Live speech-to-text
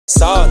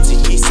Salty,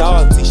 he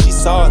salty, she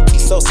salty,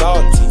 so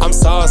salty. I'm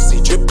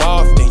saucy, drip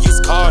off, then use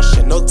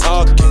caution, no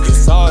talking. You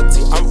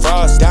salty, I'm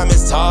frost,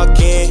 diamonds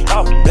talking.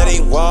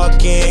 Bloody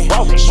walking,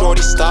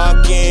 shorty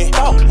stalking.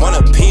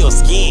 Wanna peel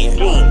skin,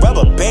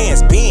 rubber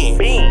bands being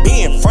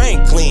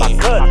Franklin.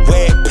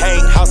 Red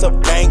paint, house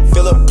of bank,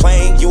 fill a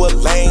plane. You a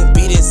lame,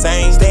 beat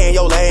insane, stay in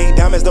your lane.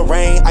 Diamonds the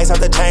rain, ice out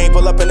the chain,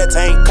 pull up in the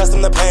tank,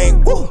 custom the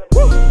paint. Woo,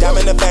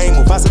 diamond the fame,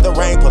 move fast at the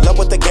rain, pull up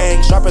with the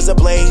gang, sharp as a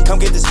blade. Come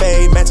get this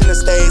fade, matching the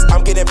stage.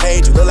 I'm getting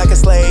paid, you look like a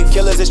slave.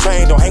 Killers is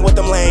trained, don't hang with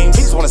them lames.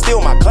 He just wanna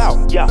steal my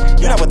clout.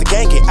 You're not with the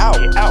gang, get out.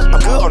 I'm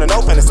good on the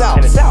north and the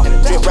south.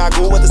 Drip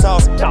ragu with the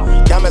sauce.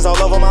 Diamonds all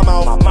over my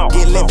mouth.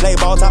 Get lit, play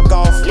ball, top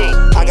golf.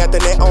 I got the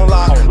net on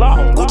lock.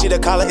 Gucci the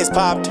collar is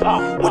popped.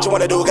 What you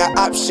wanna do? Got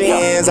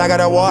options. I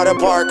got a water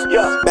park.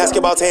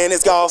 Basketball,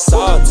 tennis, golf.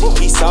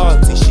 Salty, he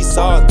salty, she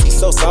salty,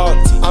 so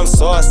salty. I'm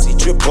saucy,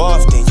 drip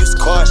off, then use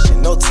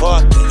caution, no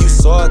talking. You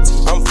salty,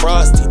 I'm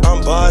frosty,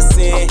 I'm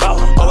bossing.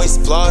 Always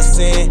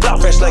flossing,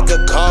 fresh like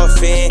a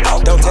coffin.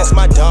 Don't test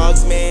my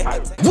dogs, man.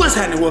 What's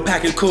happening with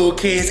Packing Cool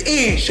Kids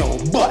and show?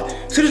 But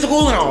so this is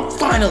cool, and I'm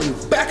finally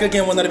back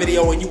again with another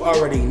video, and you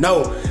already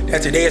know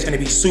that today is gonna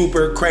be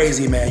super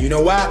crazy, man. You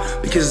know why?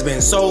 Because it's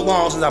been so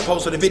long since I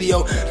posted a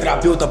video that I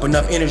built up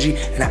enough energy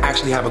and I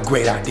actually have a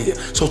great idea.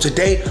 So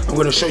today I'm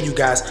gonna show you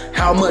guys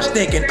how much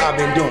thinking I've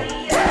been doing.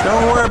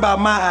 Don't worry about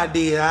my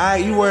idea, all right?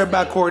 You worry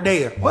about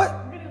Cordelia. What?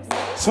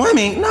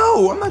 Swimming?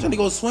 No, I'm not trying to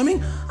go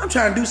swimming. I'm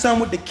trying to do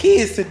something with the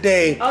kids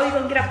today. Oh, you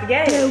gonna get off the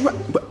game? Yeah,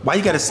 right. But why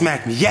you gotta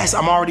smack me? Yes,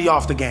 I'm already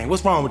off the game.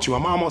 What's wrong with you?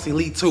 I'm almost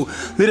elite too.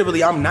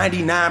 Literally, I'm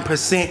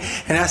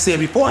 99%. And I said,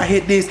 before I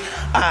hit this,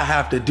 I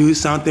have to do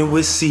something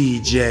with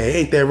CJ.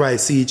 Ain't that right,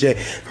 CJ?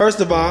 First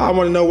of all, I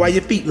wanna know why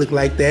your feet look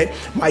like that,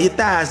 why your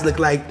thighs look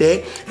like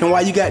that, and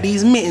why you got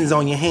these mittens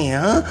on your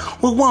hand, huh?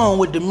 What's wrong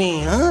with the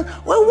man, huh?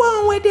 What's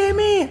wrong with that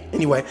man?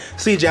 Anyway,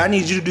 CJ, I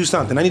need you to do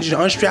something. I need you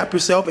to unstrap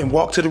yourself and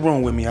walk to the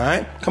room with me, all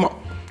right? Come on.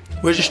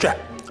 Where's your strap?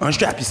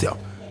 Unstrap yourself.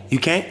 You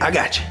can't? I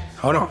got you.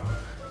 Hold on.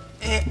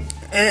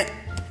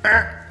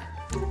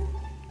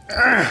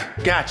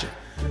 Gotcha.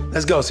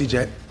 Let's go,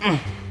 CJ.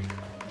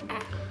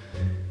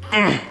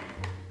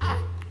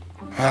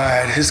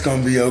 Alright, it's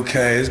gonna be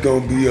okay. It's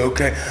gonna be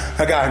okay.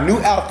 I got a new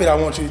outfit I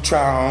want you to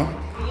try on.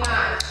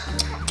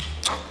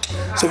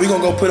 So we're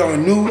gonna go put on a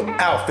new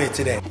outfit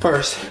today.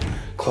 First,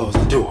 close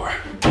the door.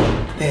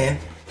 Then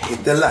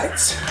hit the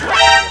lights.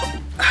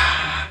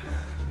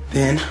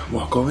 Then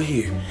walk over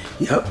here.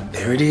 Yup,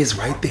 there it is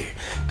right there.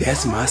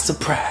 That's my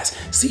surprise.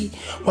 See,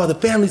 while the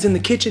family's in the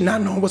kitchen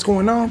not knowing what's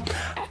going on,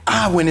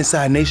 I went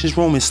inside Nation's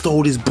room and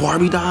stole this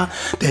Barbie doll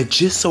that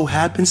just so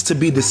happens to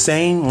be the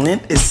same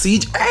length as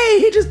CJ. Hey,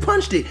 he just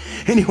punched it.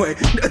 Anyway,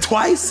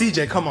 twice?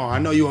 CJ, come on. I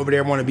know you over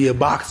there want to be a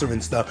boxer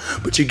and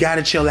stuff, but you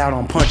gotta chill out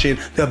on punching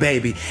the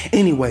baby.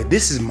 Anyway,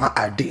 this is my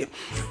idea.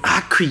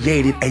 I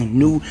created a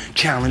new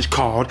challenge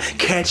called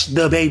Catch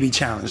the Baby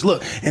Challenge.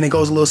 Look, and it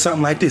goes a little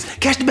something like this.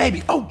 Catch the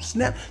baby. Oh,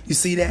 snap. You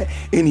see that?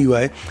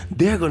 Anyway,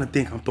 they're gonna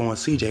think I'm throwing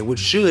CJ, which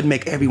should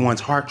make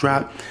everyone's heart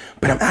drop,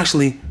 but I'm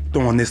actually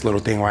throwing this little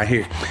thing right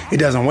here. It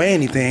doesn't weigh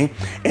anything,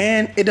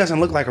 and it doesn't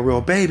look like a real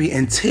baby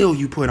until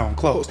you put on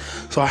clothes.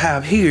 So I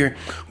have here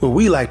what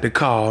we like to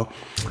call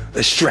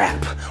a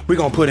strap. We're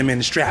gonna put him in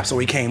the strap so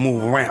he can't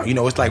move around. You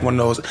know, it's like one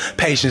of those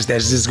patients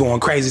that's just going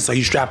crazy, so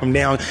you strap him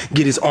down,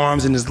 get his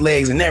arms and his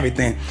legs and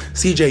everything.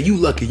 CJ, you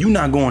lucky, you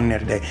not going in there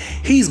today.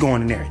 He's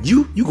going in there.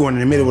 You going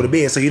in the middle of the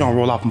bed so you don't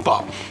roll off and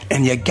fall.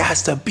 And you got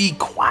to be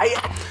quiet,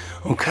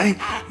 okay?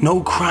 No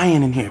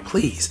crying in here,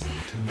 please.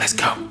 Let's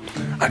go.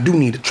 I do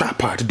need a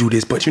tripod to do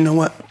this, but you know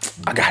what?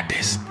 I got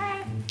this.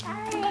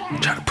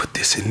 Try to put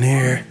this in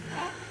there.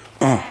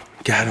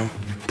 Got him.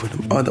 Put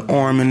the other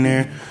arm in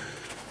there.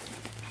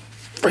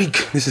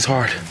 Freak, this is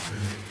hard.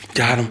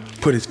 Got him.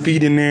 Put his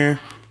feet in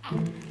there.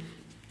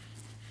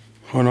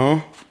 Hold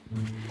on.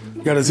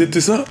 Gotta zip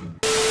this up.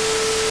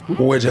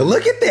 Would you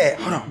look at that?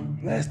 Hold on.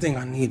 Last thing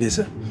I need is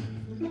a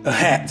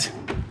hat.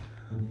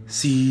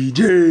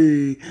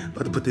 CJ,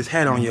 about to put this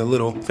hat on your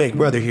little fake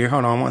brother here.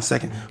 Hold on 1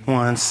 second.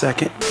 1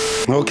 second.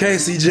 Okay,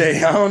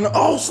 CJ, I don't know.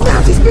 Oh,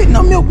 snap, he's spitting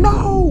on milk.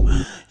 No.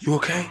 You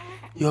okay?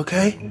 You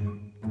okay?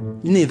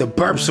 You need to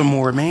burp some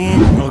more,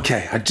 man.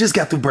 Okay, I just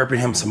got through burping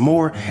him some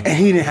more, and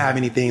he didn't have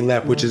anything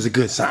left, which is a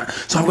good sign.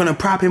 So I'm gonna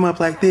prop him up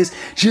like this,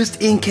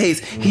 just in case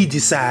he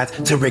decides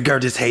to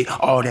regurgitate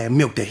all that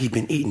milk that he's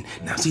been eating.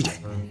 Now, CJ,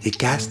 you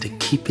got to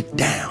keep it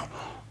down,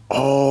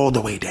 all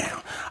the way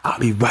down. I'll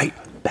be right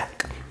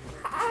back.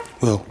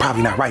 Well,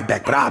 probably not right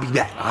back, but I'll be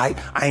back, all right?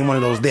 I ain't one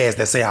of those dads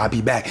that say I'll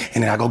be back,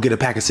 and then I go get a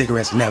pack of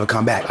cigarettes and never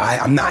come back, all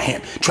right? I'm not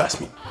him,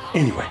 trust me.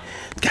 Anyway,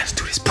 gotta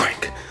do this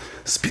prank.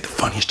 This will be the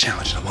funniest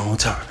challenge in a long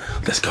time.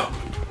 Let's go.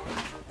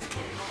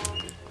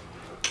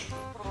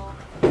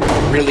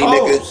 Really,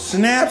 nigga?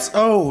 Snaps?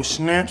 Oh,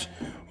 snaps.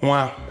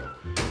 Wow.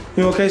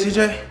 You okay,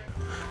 CJ?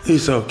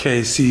 It's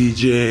okay,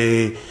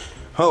 CJ.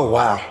 Oh,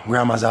 wow.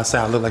 Grandma's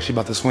outside. Look like she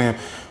about to swim.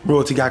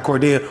 Royalty got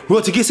Cordelia.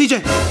 Royalty, get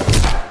CJ.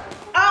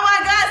 Oh my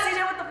God,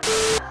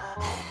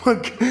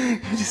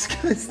 you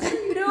disgusting. What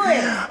are you doing?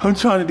 I'm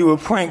trying to do a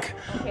prank.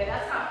 Okay,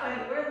 that's not funny.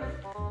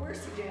 Where's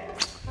CJ?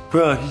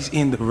 Bruh, he's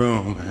in the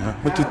room, man.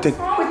 What do you think?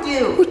 What's wrong with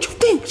you? What you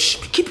think? Shh,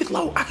 keep it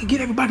low. I can get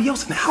everybody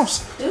else in the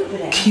house.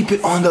 Stupid. Keep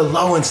it on the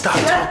low and stop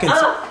talking.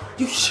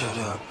 You shut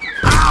up.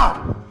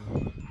 Ow!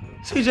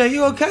 CJ,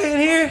 you okay in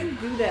here?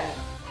 Do that.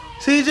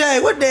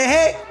 CJ, what the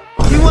heck?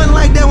 You wasn't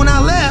like that when I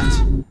left.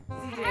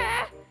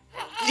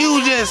 You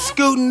was just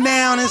scooting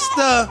down and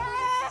stuff.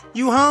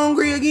 You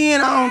hungry again?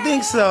 I don't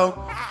think so.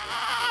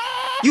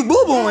 You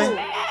boo-booing?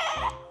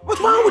 What's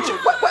wrong with you?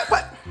 What?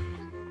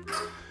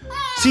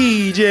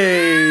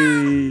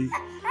 CJ,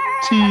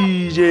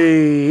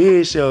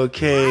 it's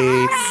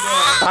okay.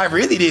 I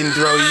really didn't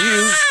throw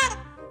you.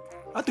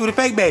 I threw the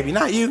fake baby,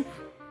 not you.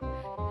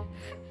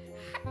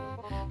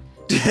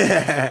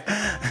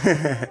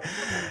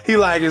 He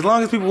like, as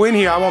long as people in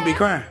here, I won't be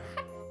crying.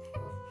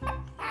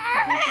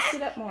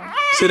 Sit up more.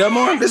 Sit up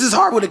more? This is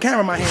hard with the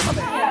camera in my hand.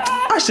 My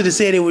bad. I should have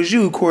said it was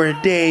you,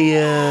 Corday,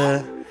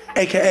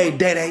 aka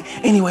Dede.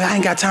 Anyway, I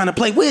ain't got time to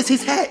play. Where's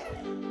his hat?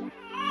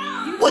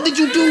 What did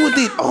you do with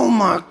it? Oh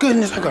my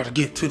goodness, I gotta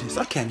get to this.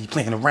 I can't be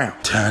playing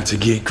around. Time to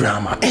get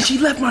grandma. And she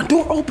left my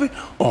door open?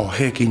 Oh,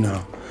 hecky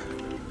no.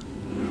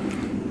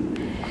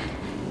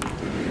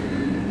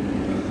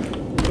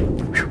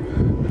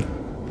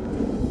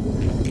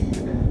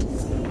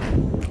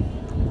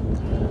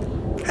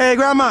 Hey,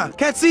 grandma,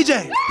 catch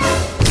CJ.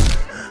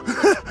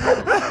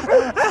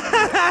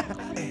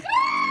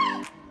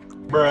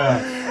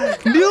 Bruh.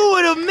 You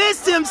would have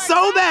missed him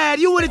so bad.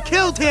 You would have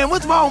killed him.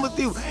 What's wrong with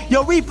you?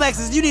 Your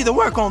reflexes, you need to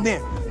work on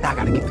them. Now I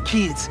gotta get the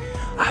kids.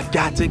 I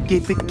got to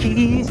get the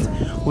kids.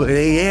 Where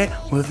they at?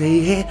 Where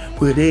they at?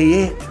 Where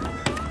they at?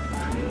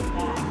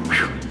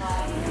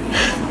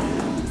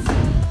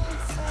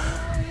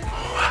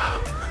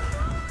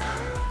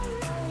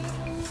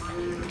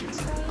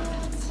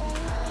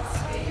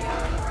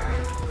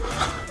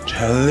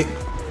 Charlie.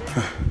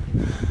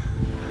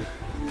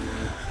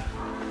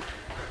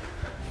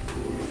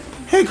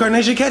 Hey,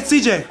 Carnation, catch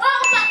CJ. Oh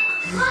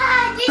my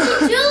God, did you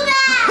do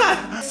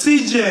that?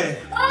 CJ.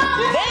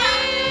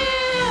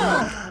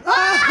 Oh,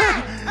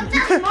 I'm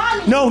telling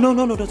mommy. No,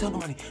 don't tell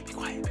nobody. Be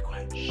quiet.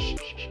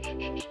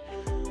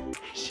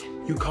 Shh.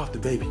 You caught the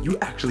baby. You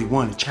actually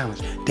won the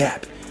challenge.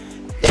 Dab.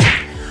 I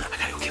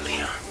gotta go get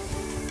Leon.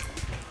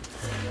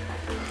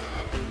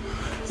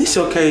 It's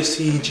okay,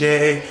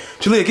 CJ.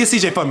 Jalea, get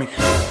CJ for me.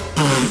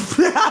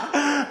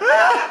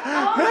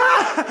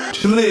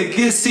 Jalea,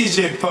 get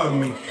CJ for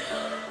me.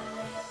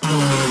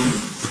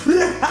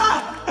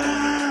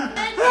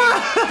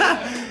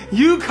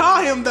 You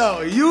call him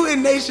though. You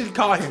and Nation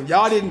call him.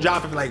 Y'all didn't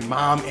drop him like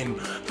Mom and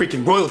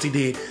freaking Royalty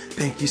did.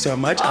 Thank you so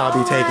much. I'll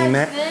be taking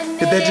that.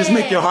 Did that just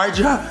make your heart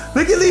drop?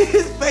 Look at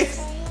Leah's face.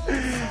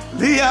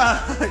 Leah,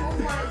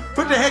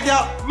 what the heck,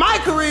 y'all? My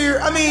career.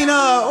 I mean,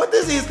 what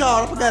this is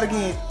called? I forgot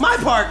again. My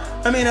park.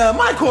 I mean,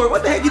 my court.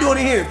 What the heck you doing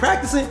in here?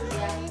 Practicing?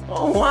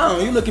 Oh wow,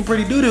 you looking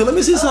pretty doo-doo. Let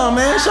me see something,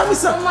 man. Show me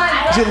something.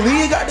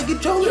 Jalea got the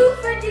controller. You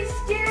freaking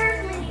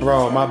scared me.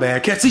 Bro, my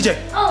bad. Catch CJ.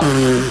 Oh.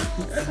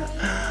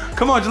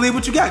 Come on, Jalea,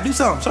 what you got? Do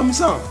something. Show me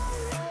something.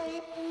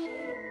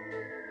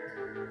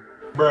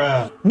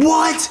 Bruh.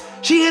 What?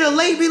 She hit a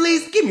late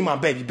release? Give me my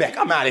baby back.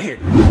 I'm out of here.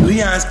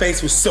 Leon's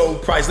face was so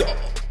priceless.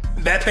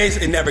 That face,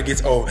 it never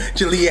gets old.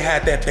 Jalea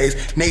had that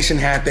face. Nation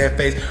had that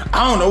face.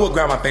 I don't know what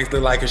grandma's face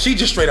looked like, cause she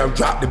just straight up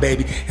dropped the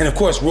baby. And of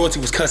course,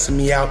 Royalty was cussing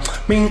me out.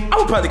 I mean, I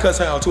would probably cuss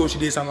her out too if she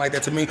did something like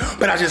that to me,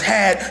 but I just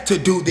had to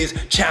do this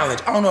challenge.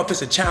 I don't know if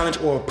it's a challenge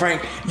or a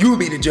prank. You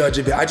be the judge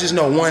of it. I just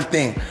know one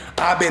thing.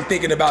 I've been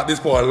thinking about this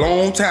for a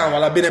long time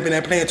while I've been up in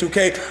there playing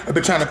 2K. I've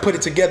been trying to put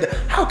it together.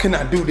 How can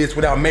I do this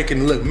without making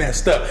it look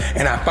messed up?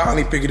 And I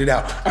finally figured it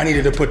out. I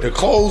needed to put the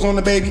clothes on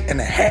the baby and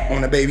the hat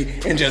on the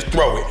baby and just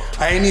throw it.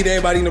 I ain't need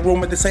everybody in the room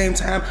at the same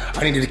time.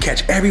 I needed to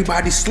catch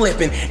everybody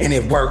slipping, and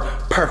it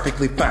worked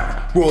perfectly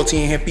fine.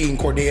 Royalty in here feeding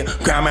Cordelia,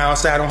 Grandma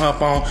outside on her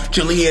phone,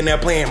 Jalea in there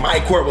playing my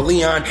court with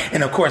Leon,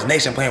 and of course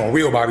Nation playing with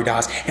real Barbie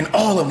dolls, and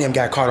all of them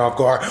got caught off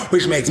guard,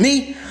 which makes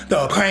me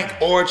the prank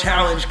or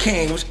challenge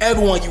king, whichever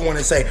one you want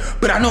to say.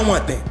 But I know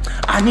one thing,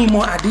 I need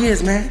more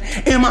ideas, man.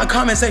 In my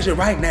comment section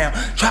right now,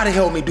 try to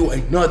help me do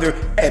another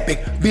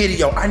epic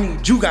video. I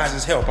need you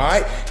guys' help, all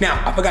right?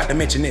 Now, I forgot to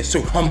mention this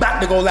too. I'm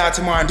about to go live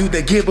tomorrow and do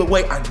the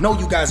giveaway. I know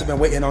you guys have been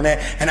waiting on that,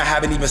 and I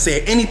haven't even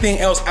said anything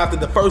else after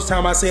the first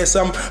time I said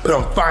something, but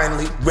I'm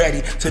finally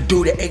ready to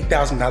do the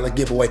 $8,000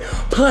 giveaway.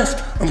 Plus,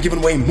 I'm giving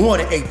away more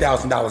than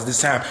 $8,000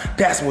 this time.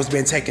 That's what's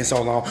been taking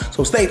so long.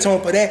 So stay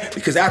tuned for that,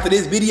 because after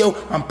this video,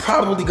 I'm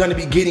probably gonna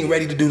be getting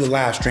ready to do the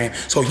live stream.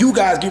 So you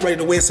guys get ready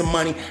to win some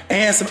money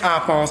and some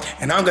iPhones,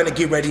 and I'm gonna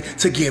get ready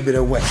to give it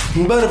away.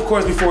 But of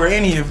course, before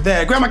any of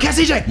that, Grandma, catch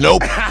CJ?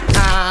 Nope.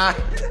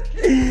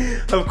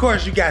 Of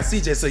course you got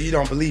CJ, so you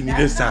don't believe me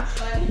this time.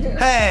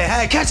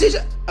 Hey, catch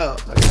CJ. Oh,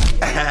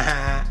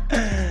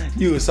 okay.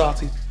 You was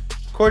salty.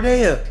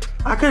 Cordelia,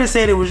 I could have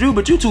said it was you,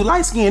 but you too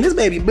light-skinned. This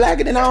baby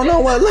blacker than I don't know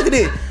what. Look at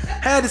it.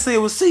 Had to say it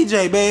was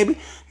CJ, baby.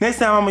 Next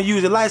time I'm gonna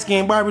use a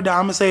light-skinned Barbie doll,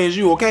 I'm gonna say it's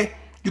you, okay?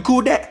 You cool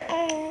with that?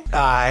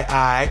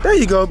 Alright. There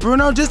you go,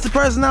 Bruno. Just the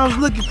person I was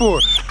looking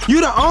for.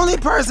 You the only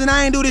person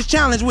I ain't do this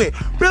challenge with.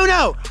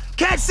 Bruno,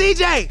 catch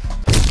CJ.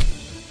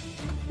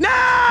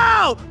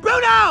 No!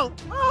 Bruno!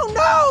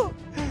 No!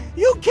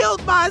 You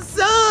killed my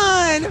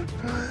son!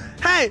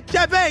 Hey,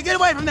 Champagne, get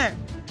away from there!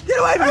 Get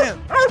away from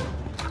him!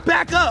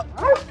 Back up!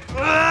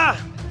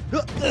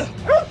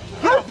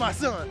 Get off my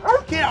son!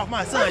 Get off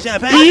my son,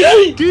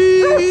 Champagne!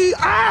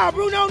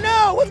 Bruno,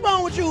 no! What's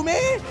wrong with you,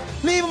 man?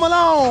 Leave him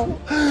alone!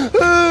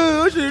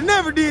 I should have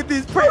never did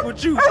this prank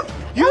with you!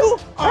 You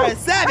are a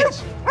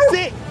savage!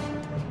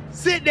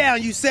 Sit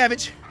down, you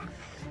savage!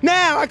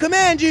 Now, I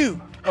command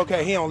you!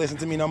 Okay, he don't listen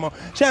to me no more.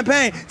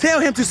 Champagne,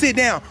 tell him to sit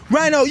down.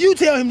 Rhino, you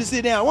tell him to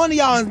sit down. One of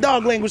y'all in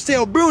dog language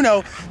tell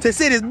Bruno to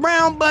sit his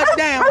brown butt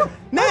down.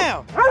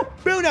 Now,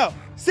 Bruno,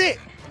 sit.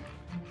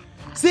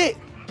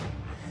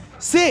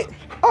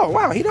 Oh,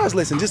 wow, he does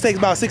listen. Just takes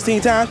about 16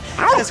 times.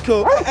 That's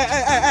cool.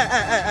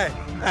 Hey.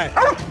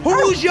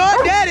 Who's your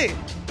daddy?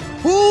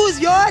 Who's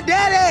your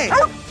daddy?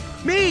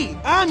 Me,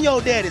 I'm your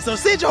daddy, so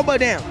sit your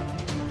butt down.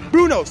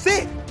 Bruno,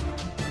 sit.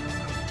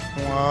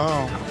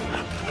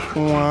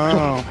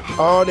 Wow,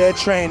 all that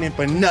training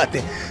for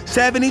nothing.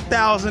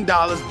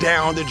 $70,000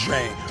 down the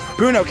drain.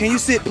 Bruno, can you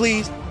sit,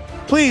 please?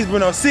 Please,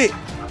 Bruno, sit.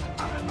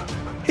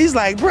 He's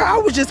like, bro, I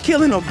was just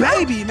killing a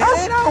baby,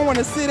 man. I don't want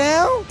to sit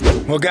down.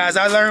 Well, guys,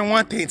 I learned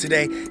one thing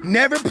today.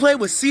 Never play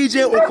with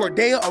CJ or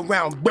Cordelia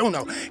around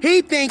Bruno.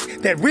 He thinks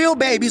that real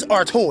babies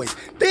are toys.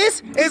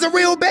 This is a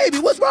real baby.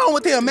 What's wrong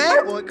with him,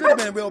 man? Well, it could have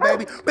been a real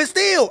baby, but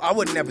still, I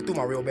would never throw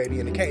my real baby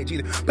in the cage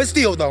either. But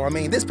still, though, I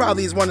mean, this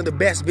probably is one of the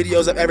best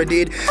videos I've ever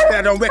did that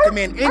I don't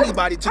recommend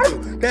anybody to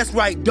do. That's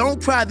right,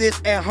 don't try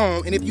this at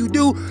home. And if you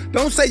do,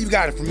 don't say you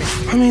got it from me.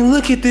 I mean,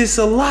 look at this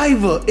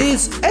saliva.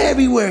 It's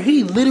everywhere.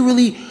 He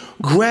literally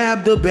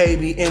grabbed the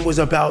baby and was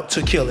about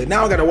to kill it.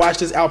 Now I gotta wash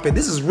this outfit.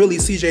 This is really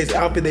CJ's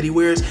outfit that he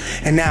wears,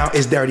 and now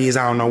it's dirty as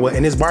I don't know what.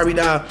 And this Barbie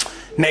doll,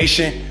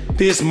 Nation,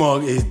 this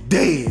mug is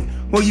dead.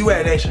 Where you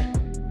at, Nation?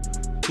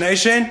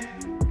 Nation,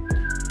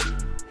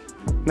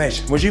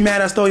 was you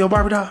mad I stole your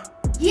Barbie doll?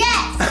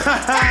 Yes!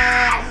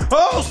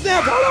 Oh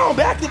snap, hold on,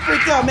 back the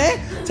freak up,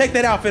 man. Take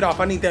that outfit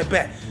off, I need that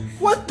back.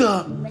 What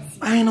the?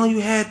 I didn't know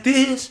you had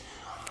this.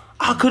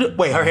 I could've,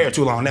 wait, her hair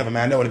too long, never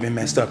mind. That would've been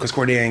messed up because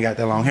Cordelia ain't got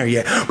that long hair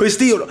yet. But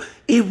still,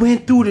 it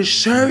went through the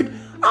shirt.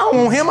 I don't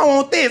want him, I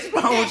want this.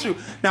 I want you.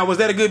 Now, was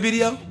that a good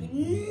video?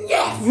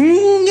 Yes.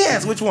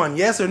 Yes, which one?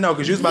 Yes or no?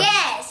 Because you was about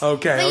Yes.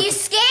 Okay. But okay. you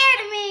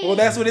scared me. Well,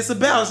 that's what it's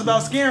about. It's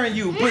about scaring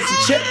you. Put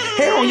some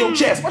hair on your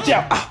chest. Watch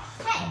out.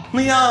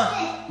 Leon,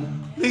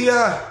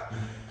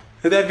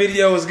 that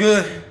video was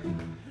good.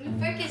 You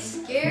freaking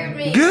scared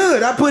me.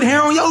 Good, I put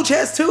hair on your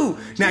chest too.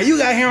 Now you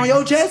got hair on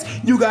your chest,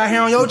 you got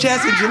hair on your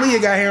chest, and Jalea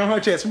got hair on her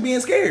chest from being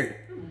scared.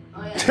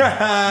 Oh,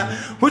 yeah.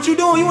 What you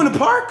doing? You in the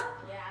park?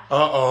 Yeah.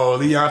 Uh-oh,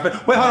 Leon. Wait,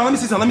 hold on, let me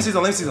see something.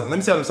 Let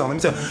me tell them.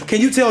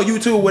 Can you tell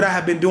YouTube what I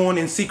have been doing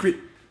in secret?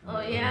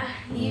 Oh yeah,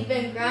 you've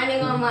been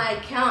grinding on my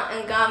account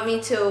and got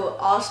me to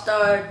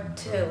All-Star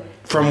 2.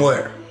 From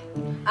where?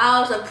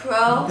 I was a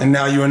pro. And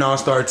now you're an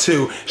All-Star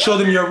 2. Show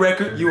them your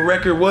record. Your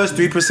record was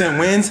 3%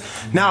 wins.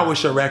 Now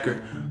what's your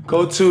record?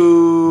 Go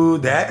to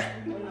that.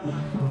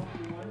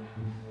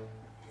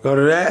 Go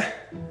to that.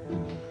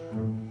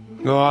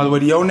 Go all the way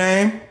to your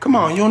name. Come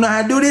on, you don't know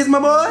how to do this, my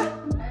boy?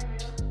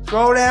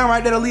 Scroll down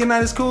right there to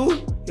Leonidas Cool.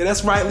 Yeah,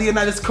 that's right,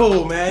 Leonidas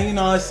Cool, man. You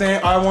know what I'm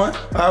saying? R1,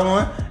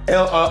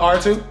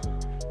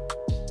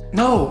 R2.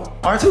 No,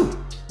 R2.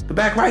 The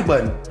back right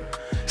button.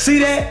 See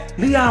that?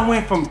 Leon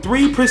went from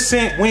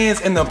 3%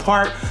 wins in the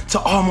park to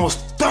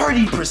almost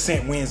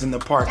 30% wins in the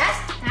park.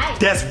 That's tight.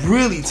 That's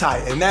really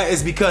tight, and that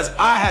is because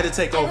I had to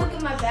take over. Look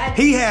at my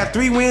badges. He had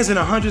 3 wins and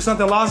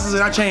 100-something losses,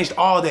 and I changed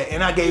all that.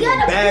 And I gave him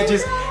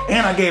badges,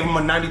 and I gave him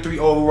a 93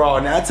 overall.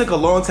 Now, it took a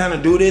long time to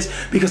do this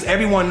because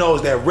everyone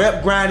knows that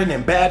rep grinding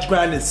and badge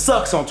grinding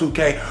sucks on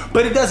 2K,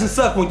 but it doesn't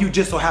suck when you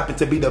just so happen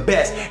to be the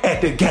best at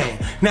the game.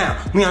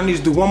 Now, Leon needs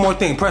to do one more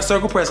thing. Press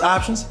circle, press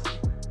options.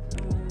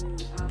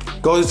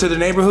 Go to the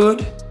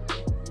neighborhood.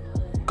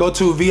 Go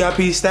to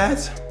VIP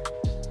stats.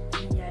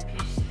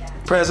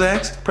 Press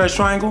X, press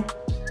triangle.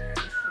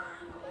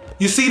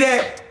 You see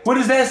that? What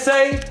does that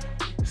say?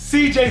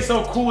 CJ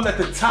so cool at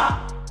the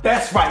top.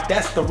 That's right,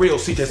 that's the real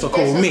CJ so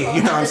cool with me.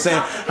 You know what I'm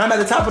saying? I'm at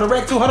the top of the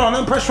rec too. Hold on,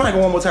 let me press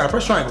triangle one more time.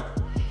 Press triangle.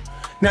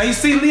 Now you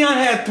see Leon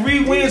had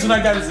 3 wins when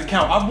I got his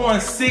account. I've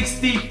won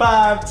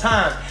 65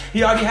 times.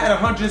 He already had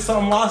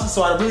 100-something losses,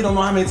 so I really don't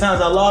know how many times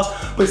I lost.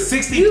 But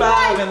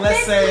 65 and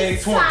let's say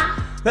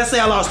 20. Let's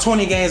say I lost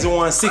 20 games and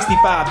won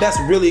 65. That's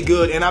really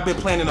good. And I've been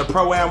playing in the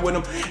Pro-Am with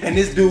him. And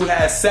this dude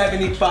has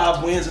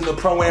 75 wins in the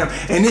Pro-Am.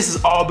 And this is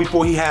all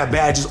before he had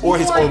badges or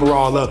his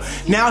overall up.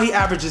 Now he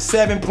averages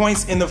 7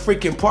 points in the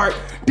freaking park.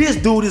 This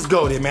dude is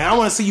goated, man. I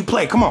want to see you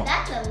play. Come on.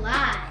 That's a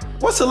lie.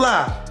 What's a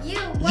lie?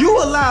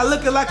 You a lie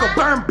looking like a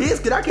burnt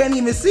biscuit. I can't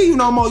even see you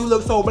no more. You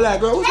look so black,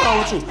 girl. What's wrong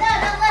with you?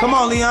 Come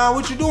on, Leon.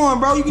 What you doing,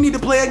 bro? You need to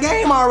play a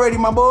game already,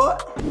 my boy.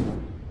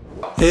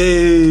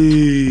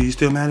 Hey, you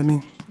still mad at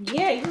me?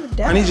 Yeah, you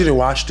done. I need you to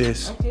watch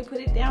this. Okay, put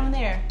it down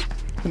there.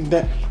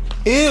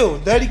 Ew,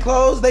 dirty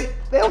clothes. They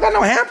don't got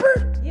no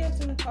hamper? Yeah, it's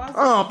in the closet.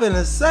 Oh, I'm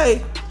finna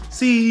say,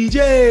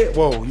 CJ.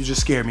 Whoa, you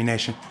just scared me,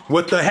 Nation.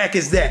 What the heck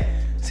is that?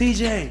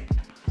 CJ,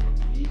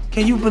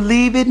 can you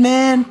believe it,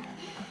 man?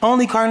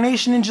 Only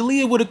Carnation and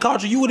Jalea would have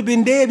caught you. You would have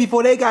been dead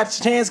before they got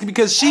the chance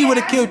because she would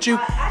have killed you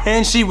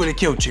and she would have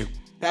killed you.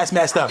 That's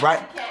messed up,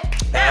 right?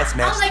 That's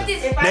messed up.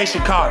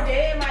 Nation caught.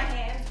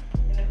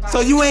 So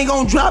you ain't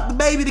gonna drop the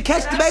baby to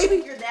catch the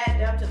baby? You're that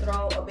dumb to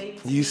throw a baby.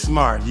 You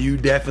smart. You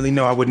definitely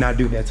know I would not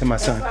do that to my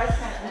son.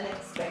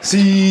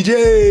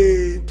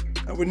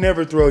 CJ, I would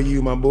never throw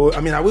you, my boy.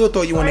 I mean, I will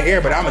throw you in the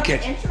air, but I'm gonna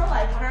catch you.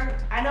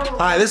 All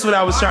right, this is what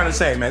I was trying to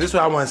say, man. This is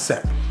what I want to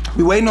say.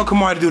 We waiting on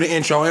Kamar to do the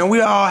intro, and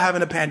we're all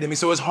having a pandemic,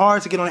 so it's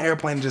hard to get on an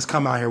airplane and just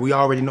come out here. We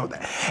already know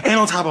that. And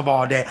on top of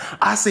all that,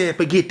 I said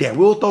forget that.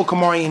 We'll throw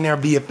Kamar in there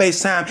via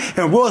FaceTime,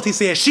 and Royalty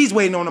said she's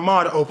waiting on the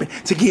mall to open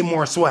to get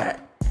more swag.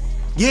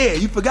 Yeah,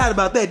 you forgot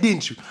about that,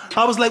 didn't you?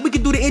 I was like, we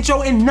could do the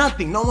intro and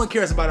nothing. No one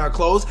cares about our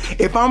clothes.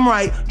 If I'm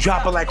right,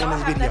 drop a like on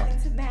this video.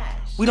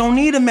 We don't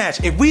need a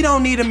match. If we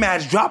don't need a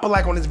match, drop a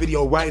like on this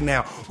video right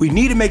now. We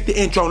need to make the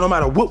intro no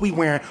matter what we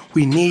wearing.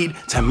 We need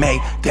to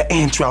make the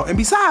intro. And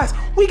besides,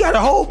 we got a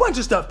whole bunch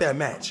of stuff that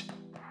match.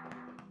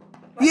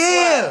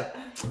 Yeah.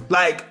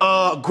 Like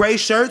gray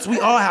shirts. We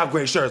all have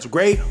gray shirts.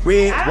 Gray,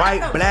 red,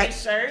 white, black.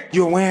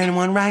 You're wearing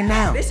one right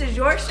now. This is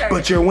your shirt.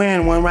 But you're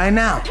wearing one right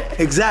now.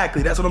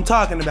 Exactly. That's what I'm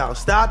talking about.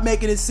 Stop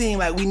making it seem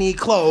like we need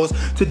clothes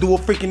to do a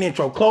freaking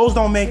intro. Clothes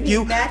don't make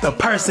you. The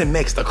person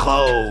makes the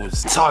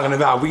clothes. Talking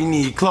about we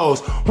need clothes.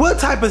 What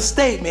type of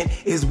statement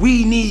is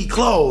we need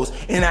clothes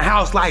in a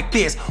house like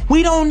this?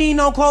 We don't need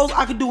no clothes.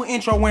 I could do an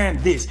intro wearing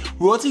this.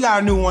 Royalty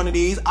got a new one of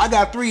these. I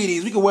got 3 of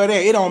these. We can wear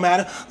that. It don't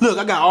matter. Look,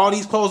 I got all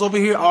these clothes over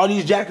here. All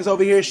these jackets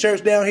over here.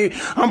 Shirts down here.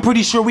 I'm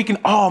pretty sure we can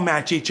all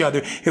match each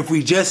other if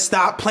we just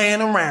stop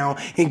playing around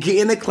and get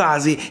in the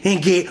closet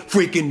and get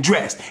freaking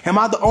dressed. Am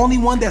I the only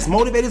one that's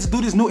motivated to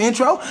do this new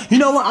intro? You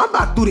know what? I'm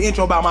about to do the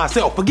intro by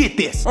myself. Forget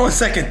this. On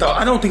second thought,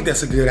 I don't think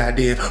that's a good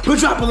idea. But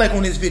drop a like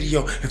on this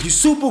video if you're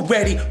super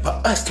ready for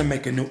us to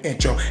make a new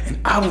intro. And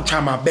I will try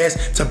my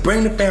best to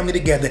bring the family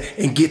together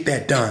and get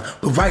that done.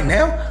 But right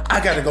now, I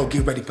gotta go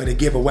get ready for the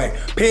giveaway.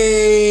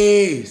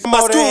 Peace. My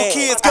school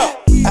kids go.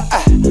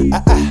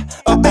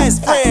 A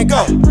best friend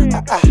go.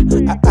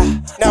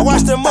 Now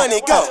watch the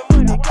money go.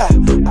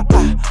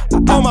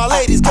 All my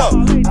ladies go.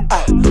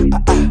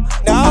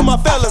 Now all my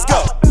fellas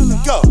go.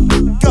 Go,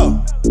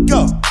 go,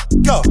 go,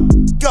 go,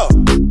 go,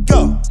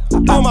 go.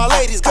 All my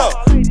ladies go.